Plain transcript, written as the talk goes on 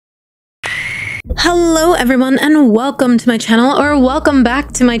Hello everyone and welcome to my channel, or welcome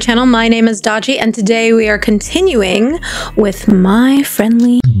back to my channel. My name is Dodgy and today we are continuing with my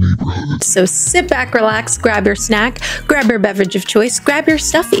friendly neighborhood. So sit back, relax, grab your snack, grab your beverage of choice, grab your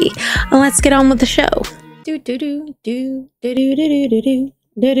stuffy, and let's get on with the show.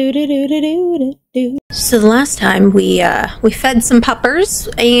 So the last time we fed some puppers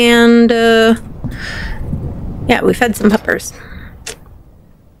and yeah, we fed some puppers.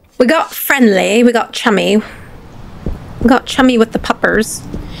 We got friendly, we got chummy. We got chummy with the puppers.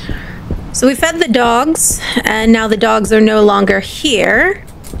 So we fed the dogs, and now the dogs are no longer here.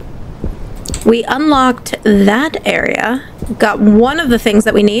 We unlocked that area. Got one of the things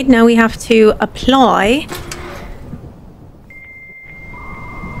that we need. Now we have to apply.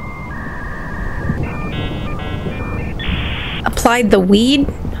 Applied the weed.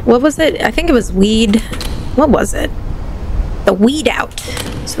 What was it? I think it was weed. What was it? The weed out.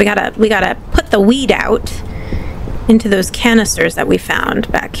 So we gotta put the weed out into those canisters that we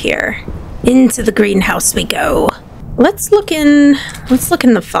found back here. Into the greenhouse we go. Let's look in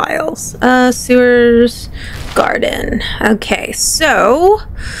the files. Sewers, garden. Okay, so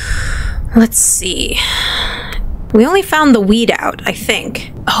let's see. We only found the weed out, I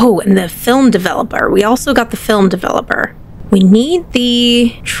think. Oh, and the film developer. We also got the film developer. We need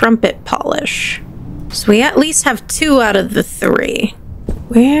the trumpet polish. So we at least have 2 out of the 3.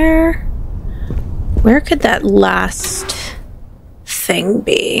 Where could that last thing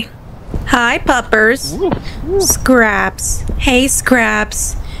be? Hi, puppers. Scraps. Hey,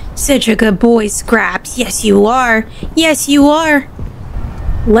 Scraps. Such a good boy, Scraps. Yes, you are. Yes, you are.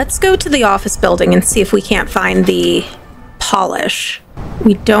 Let's go to the office building and see if we can't find the polish.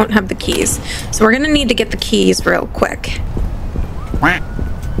 We don't have the keys. So we're gonna need to get the keys real quick. Ah!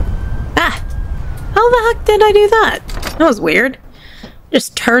 How the heck did I do that? That was weird.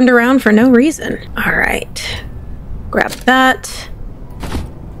 Just turned around for no reason. All right. Grab that.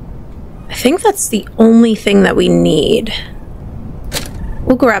 I think that's the only thing that we need.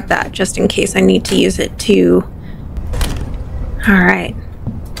 We'll grab that just in case I need to use it too. All right.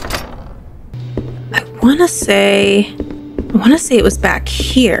 I want to say it was back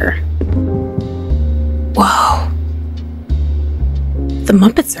here. Whoa. The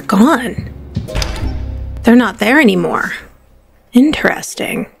Muppets are gone. They're not there anymore.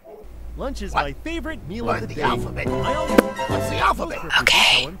 Interesting. Lunch is my favorite meal of the day. Alphabet. What's the alphabet?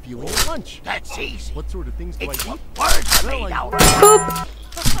 Okay. I'm feeling at lunch. That's easy. What sort of things do It's I what eat? words are Well, made out. Boop.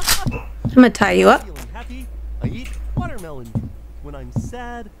 I'm gonna tie you up. Feeling happy, I eat watermelon. When I'm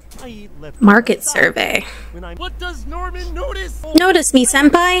sad, I eat leftover Market salad. survey. What does Norman notice? Notice me,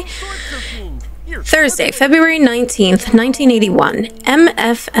 senpai. Thursday, February 19th, 1981,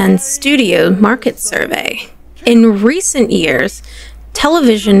 MFN Studio Market Survey. In recent years,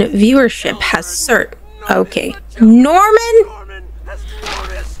 television viewership has surged. Okay. Norman!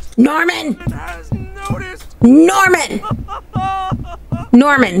 Norman! Norman!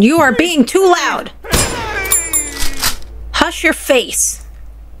 Norman, you are being too loud. Hush your face.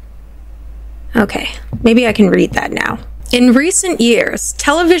 Okay, maybe I can read that now. In recent years,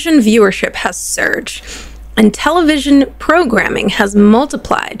 television viewership has surged, and television programming has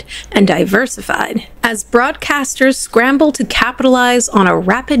multiplied and diversified as broadcasters scramble to capitalize on a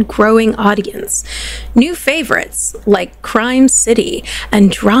rapid growing audience. New favorites like Crime City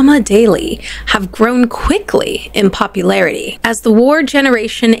and Drama Daily have grown quickly in popularity as the war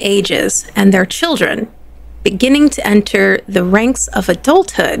generation ages and their children, beginning to enter the ranks of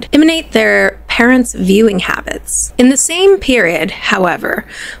adulthood, imitate their parents' viewing habits. In the same period, however,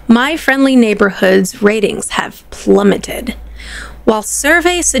 My Friendly Neighborhood's ratings have plummeted. While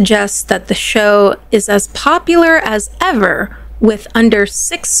survey suggests that the show is as popular as ever with under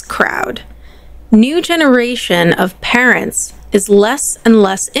 6 crowd, new generation of parents is less and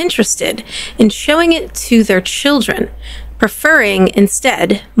less interested in showing it to their children, preferring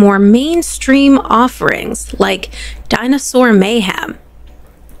instead more mainstream offerings like Dinosaur Mayhem.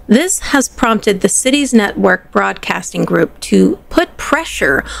 This has prompted the city's network broadcasting group to put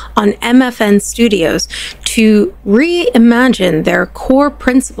pressure on MFN Studios to reimagine their core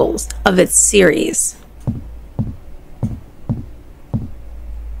principles of its series.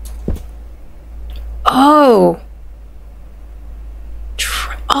 Oh.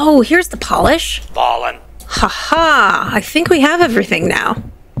 Oh, here's the polish. Fallen. Haha, I think we have everything now.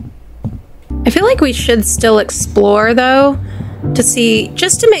 I feel like we should still explore though, to see,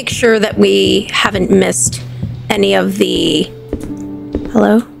 just to make sure that we haven't missed any of the...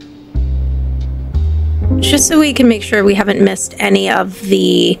 Hello? Just so we can make sure we haven't missed any of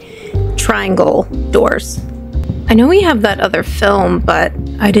the triangle doors. I know we have that other film, but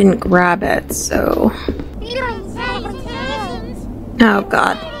I didn't grab it, so... Oh,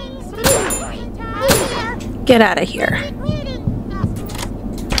 God. Get out of here.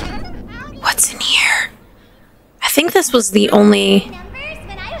 What's in here? I think this was the only...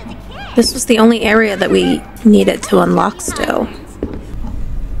 This was the only area that we needed to unlock still.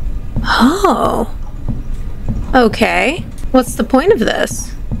 Oh. Okay. What's the point of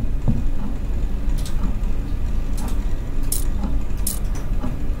this?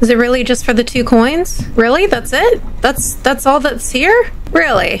 Is it really just for the 2 coins? Really? That's it? That's all that's here?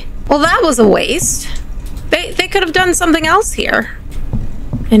 Really? Well, that was a waste. They could have done something else here.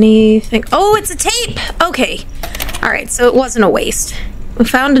 Anything? Oh, it's a tape! Okay. Alright, so it wasn't a waste. We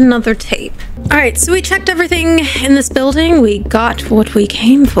found another tape. Alright, so we checked everything in this building. We got what we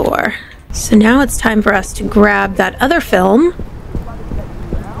came for. So now it's time for us to grab that other film.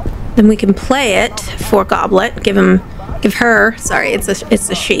 Then we can play it for Goblet. Give her, sorry, it's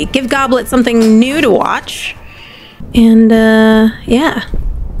a she. Give Goblet something new to watch. And, yeah.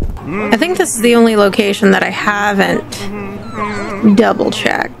 I think this is the only location that I haven't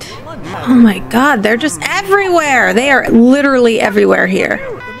double-checked. Oh my god, they're just everywhere! They are literally everywhere here.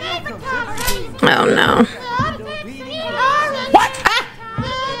 Oh no. What? Ah!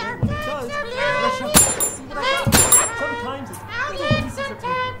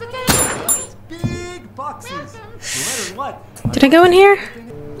 Did I go in here?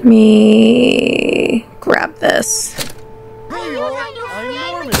 Let me grab this.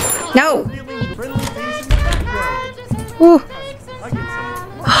 No! Ooh.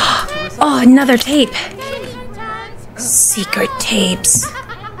 Oh, another tape. Secret tapes.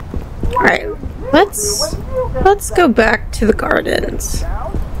 Alright, let's go back to the gardens.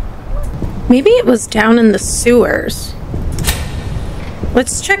 Maybe it was down in the sewers.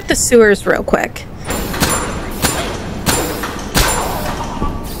 Let's check the sewers real quick.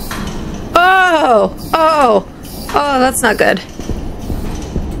 Oh, that's not good.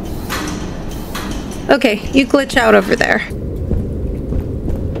 Okay, you glitch out over there.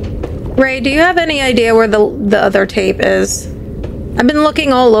 Ray, do you have any idea where the other tape is? I've been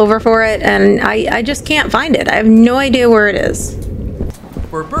looking all over for it, and I just can't find it. I have no idea where it is.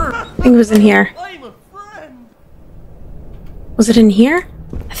 I think it was in here. Was it in here?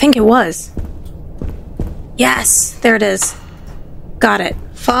 I think it was. Yes, there it is. Got it.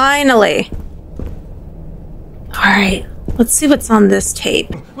 Finally. Alright, let's see what's on this tape.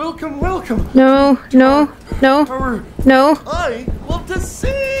 Welcome, welcome. No. I love to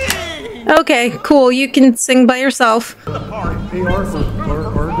sing. Okay, cool. You can sing by yourself. Welcome.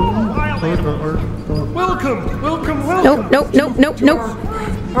 Nope.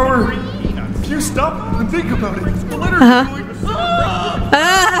 Howard, if you stop and think about it, the letters are going...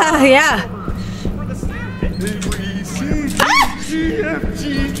 Yeah.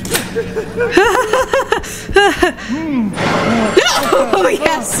 No!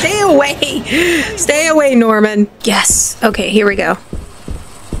 Yeah, stay away! Stay away, Norman. Yes. Okay, here we go.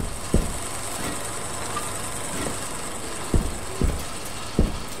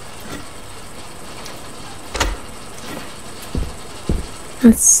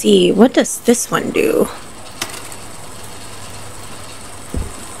 Let's see, what does this one do?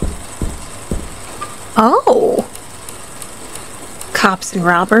 Oh! Cops and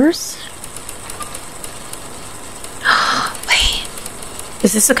robbers. Wait,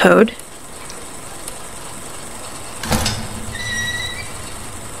 is this a code?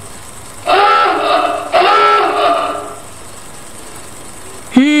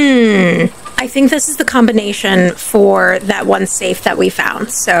 I think this is the combination for that one safe that we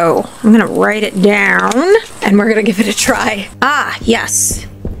found. So I'm gonna write it down and we're gonna give it a try. Ah, yes.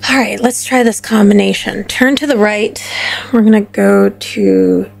 All right, let's try this combination. Turn to the right. We're gonna go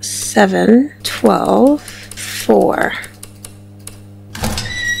to 7, 12, 4.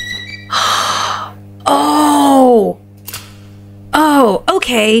 Oh,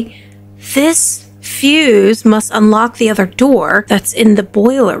 okay. This fuse must unlock the other door that's in the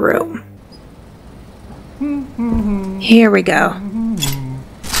boiler room. Here we go.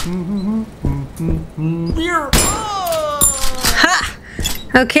 Ha!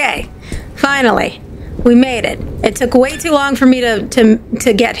 Okay, finally, we made it. It took way too long for me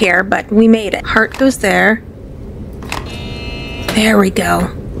to get here, but we made it. Heart goes there. There we go.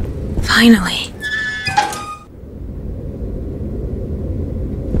 Finally.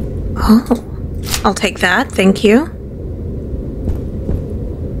 Oh, I'll take that, thank you.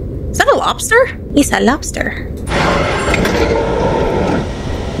 Is that a lobster? It's a lobster.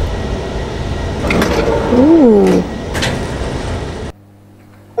 Ooh.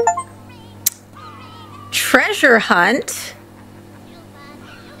 Treasure hunt?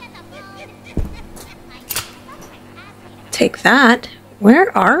 take that. Where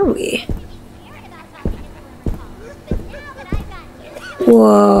are we?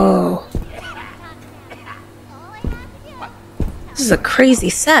 Whoa. This is a crazy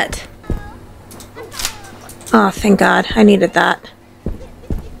set. Oh, thank God. I needed that.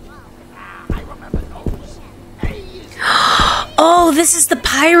 Oh, this is the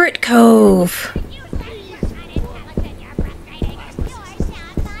Pirate Cove.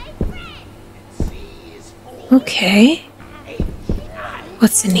 Okay.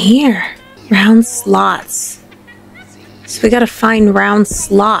 What's in here? Round slots. So we gotta find round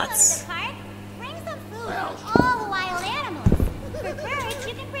slots.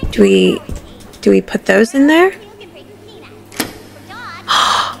 Do we put those in there?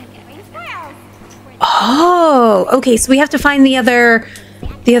 Oh, okay, so we have to find the other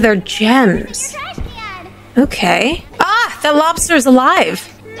gems. Okay. Ah, that lobster's alive.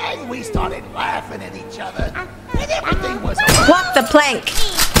 Then we started laughing at each other, and everything was Walk the plank.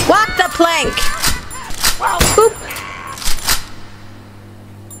 Walk the plank. Boop.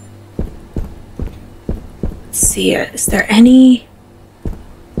 Let's see, is there any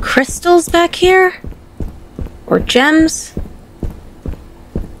crystals back here? Or gems?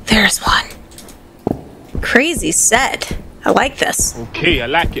 There's one. Crazy set. I like this. Okay, I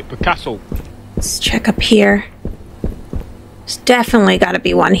like it, Picasso. Let's check up here. There's definitely got to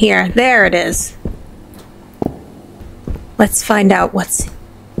be one here. There it is. Let's find out what's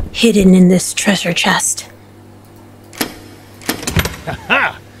hidden in this treasure chest.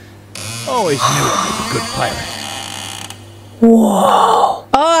 Ha! Always knew I'd make a good pirate. Whoa.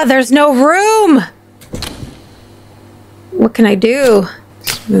 Oh, there's no room. What can I do?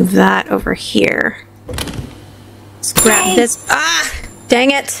 Let's move that over here. Let's grab this. Ah, dang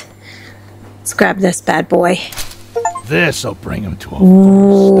it. Let's grab this bad boy. This'll bring him to a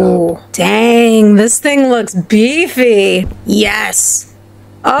full stop. Oh, dang. This thing looks beefy. Yes.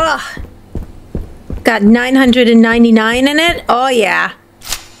 Oh. Got 999 in it. Oh, yeah.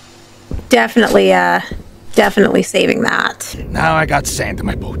 Definitely saving that. Now I got sand in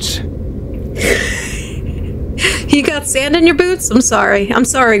my boots. You got sand in your boots? I'm sorry. I'm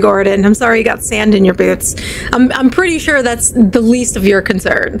sorry, Gordon. I'm sorry you got sand in your boots. I'm pretty sure that's the least of your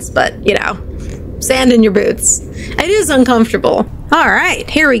concerns, but, you know, sand in your boots. It is uncomfortable. All right,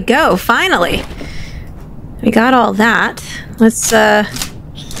 here we go. Finally. We got all that. Let's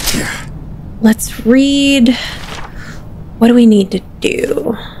read. What do we need to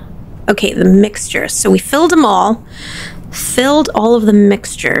do? Okay, the mixtures. So we filled them all. Filled all of the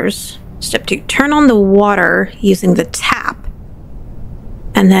mixtures. Step 2, turn on the water using the tap.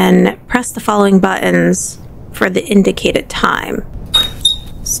 And then press the following buttons for the indicated time.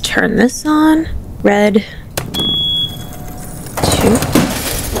 Let's turn this on. Red. 2.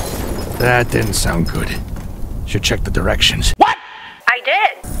 That didn't sound good. Should check the directions. What? I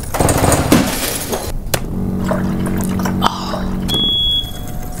did. Oh.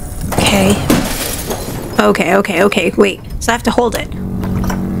 Okay. Wait. So I have to hold it.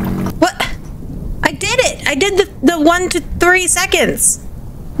 What? I did it! I did the 1 to 3 seconds.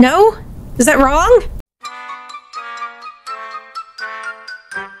 No? Is that wrong?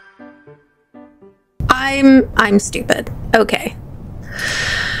 I'm stupid. Okay.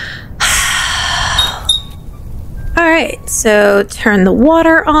 Alright, so turn the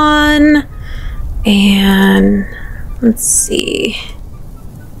water on. And let's see.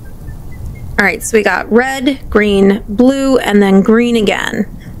 Alright, so we got red, green, blue, and then green again.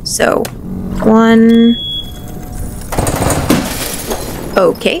 So, 1.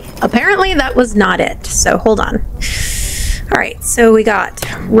 Okay, apparently that was not it. So, hold on. Alright, so we got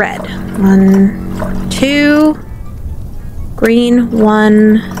red. 1, 2. Green,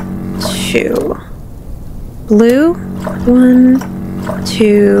 1, 2. Blue, 1,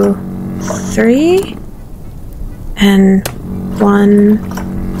 2, 3. And 1,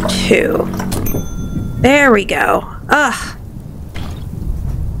 2. There we go. Ugh.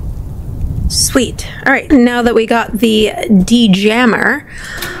 Sweet. All right, now that we got the D-jammer,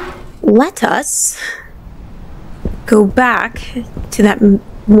 let us go back to that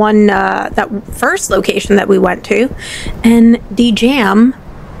one, that first location that we went to and D-jam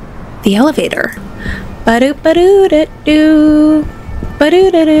the elevator. Ba-do-ba-do-da-do.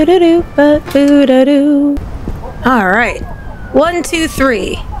 Ba-do-da-do-da-do. Ba-do-da-do. All right. 1, 2,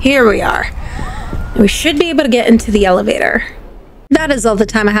 3. Here we are. We should be able to get into the elevator. That is all the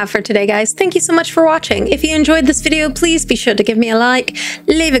time I have for today, guys. Thank you so much for watching. If you enjoyed this video, please be sure to give me a like,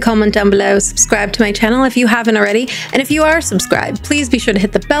 leave a comment down below, subscribe to my channel if you haven't already, and if you are subscribed, please be sure to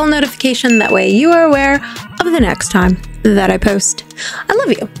hit the bell notification. That way you are aware of the next time that I post. I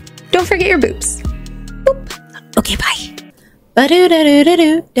love you. Don't forget your boobs. Boop. Okay, bye.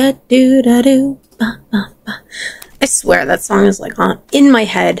 Ba-do-da-do-da-do-da-do-da-do. Ba-ba-ba. I swear that song is like in my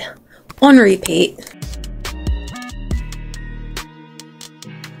head on repeat.